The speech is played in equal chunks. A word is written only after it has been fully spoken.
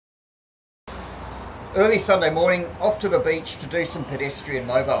Early Sunday morning, off to the beach to do some pedestrian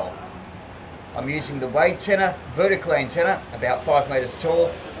mobile. I'm using the Wade tenor, vertical antenna, about 5 metres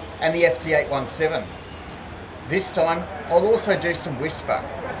tall, and the FT817. This time, I'll also do some whisper,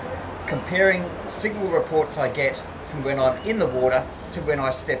 comparing signal reports I get from when I'm in the water to when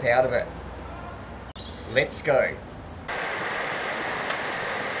I step out of it. Let's go.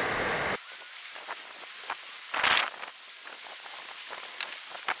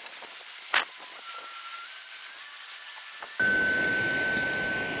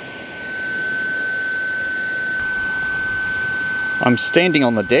 I'm standing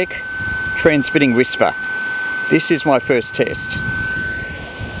on the deck, transmitting whisper. This is my first test.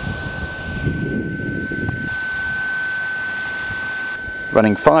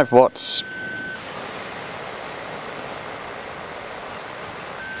 Running 5 watts.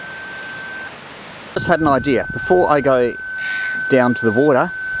 Just had an idea. Before I go down to the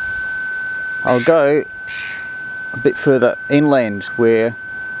water, I'll go a bit further inland where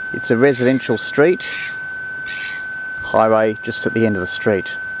it's a residential street. Highway just at the end of the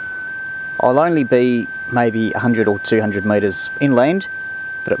street. I'll only be maybe 100 or 200 metres inland,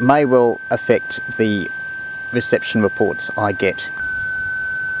 but it may well affect the reception reports I get.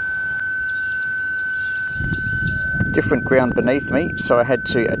 Different ground beneath me, so I had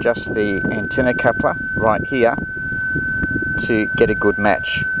to adjust the antenna coupler right here to get a good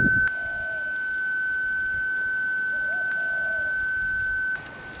match.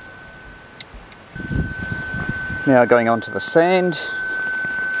 Now going onto the sand.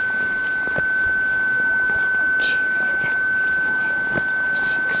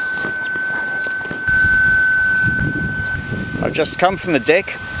 I've just come from the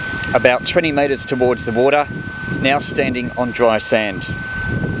deck, about 20 metres towards the water, now standing on dry sand.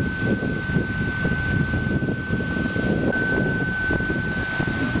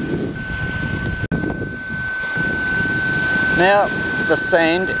 Now the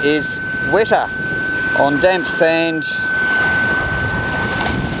sand is wetter. On damp sand,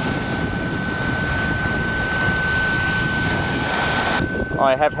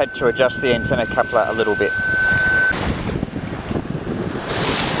 I have had to adjust the antenna coupler a little bit.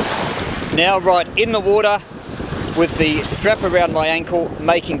 Now right in the water with the strap around my ankle,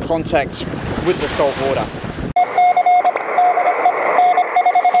 making contact with the salt water.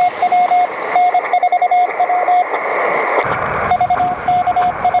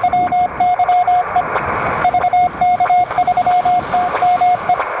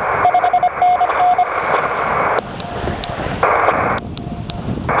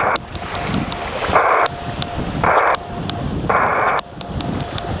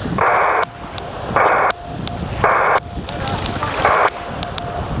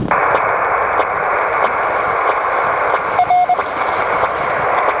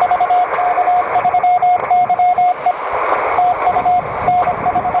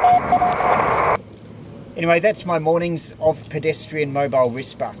 Anyway, that's my mornings of pedestrian mobile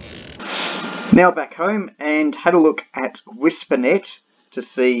whisper. Now back home and had a look at WhisperNet to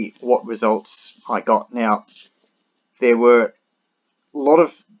see what results I got. Now, there were a lot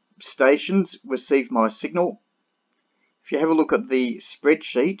of stations received my signal. If you have a look at the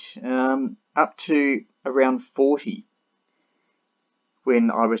spreadsheet, up to around 40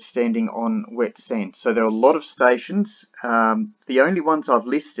 when I was standing on wet sand. So there are a lot of stations. The only ones I've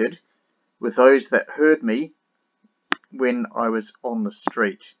listed were those that heard me when I was on the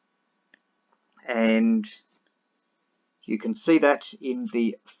street. And you can see that in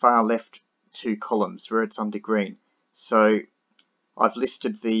the far left 2 columns where it's under green. So I've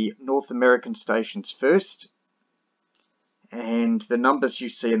listed the North American stations first, and the numbers you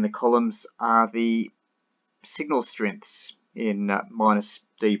see in the columns are the signal strengths in minus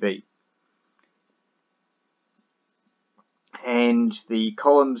dB. And the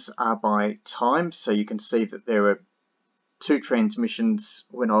columns are by time, so you can see that there were 2 transmissions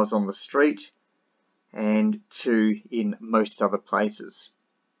when I was on the street and 2 in most other places.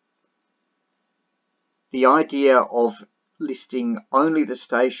 The idea of listing only the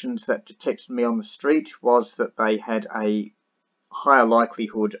stations that detected me on the street was that they had a higher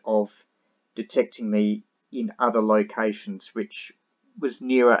likelihood of detecting me in other locations, which was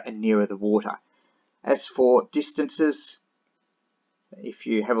nearer and nearer the water. As for distances, if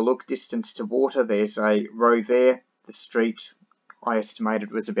you have a look, distance to water, there's a row there. The street I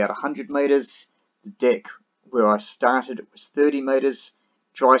estimated was about 100 metres. The deck where I started was 30 metres.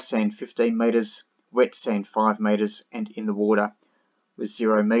 Dry sand 15 metres. Wet sand 5 metres. And in the water was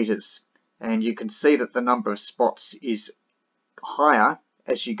 0 metres. And you can see that the number of spots is higher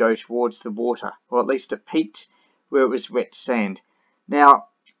as you go towards the water, or at least it peaked where it was wet sand. Now,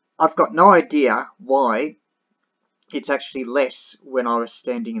 I've got no idea why it's actually less when I was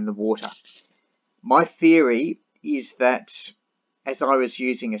standing in the water. My theory is that as I was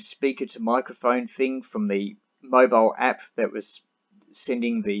using a speaker to microphone thing from the mobile app that was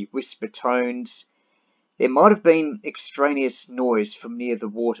sending the whisper tones, there might have been extraneous noise from near the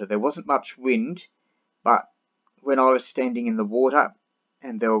water. There wasn't much wind, but when I was standing in the water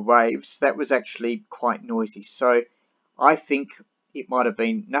and there were waves, that was actually quite noisy. So I think it might have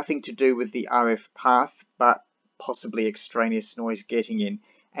been nothing to do with the RF path, but possibly extraneous noise getting in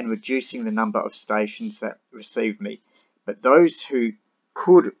and reducing the number of stations that received me. But those who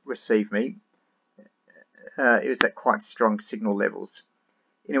could receive me, it was at quite strong signal levels.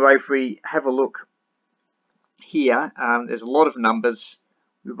 Anyway, if we have a look here, there's a lot of numbers.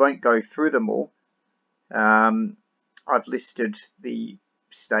 We won't go through them all. I've listed the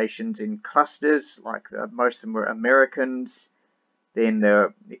stations in clusters, like most of them were Americans. Then there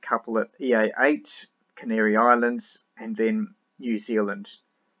are a couple at EA8, Canary Islands, and then New Zealand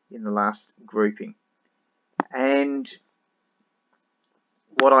in the last grouping. And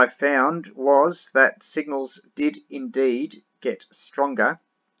what I found was that signals did indeed get stronger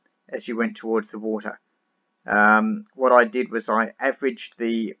as you went towards the water. What I did was I averaged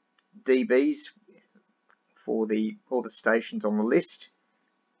the dBs for all the stations on the list.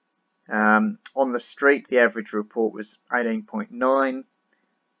 On the street, the average report was 18.9.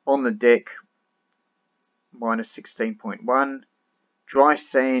 On the deck, minus 16.1. Dry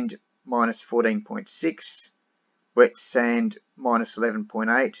sand, minus 14.6. Wet sand, minus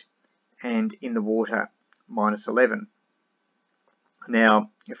 11.8. And in the water, minus 11. Now,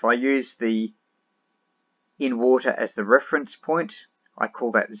 if I use the in water as the reference point, I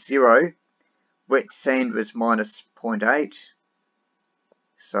call that 0. Wet sand was minus 0.8.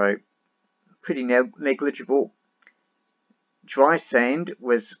 So pretty negligible. Dry sand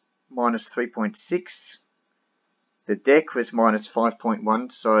was minus 3.6. The deck was minus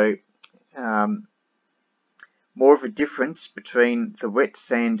 5.1, so more of a difference between the wet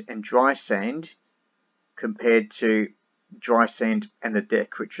sand and dry sand compared to dry sand and the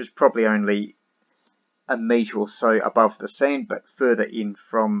deck, which was probably only a metre or so above the sand, but further in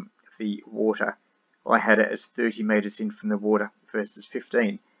from the water. I had it as 30 metres in from the water versus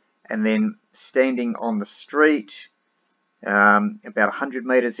 15. And then standing on the street, about 100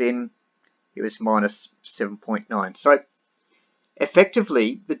 metres in, it was minus 7.9. So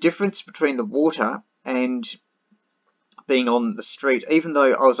effectively, the difference between the water and being on the street, even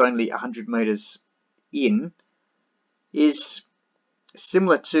though I was only 100 metres in, is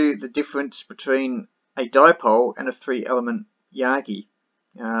similar to the difference between a dipole and a 3-element Yagi,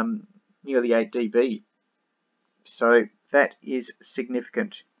 nearly 8 dB. So that is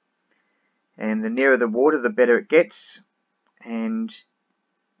significant. And the nearer the water, the better it gets. And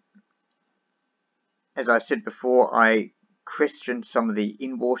as I said before, I questioned some of the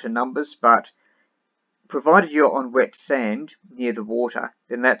in-water numbers, but provided you're on wet sand near the water,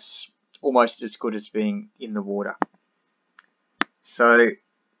 then that's almost as good as being in the water. So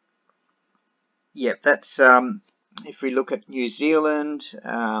yeah, that's if we look at New Zealand,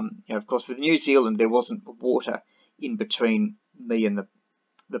 of course with New Zealand there wasn't water in between me and the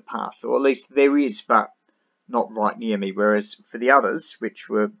path, or at least there is, but not right near me, whereas for the others, which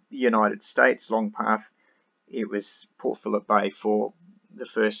were the United States long path, it was Port Phillip Bay for the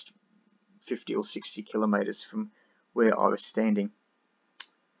first 50 or 60 kilometres from where I was standing.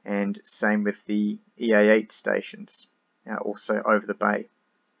 And same with the EA8 stations, also over the bay.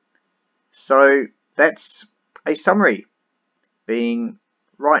 So that's a summary. Being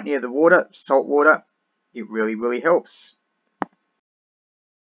right near the water, salt water, it really, really helps.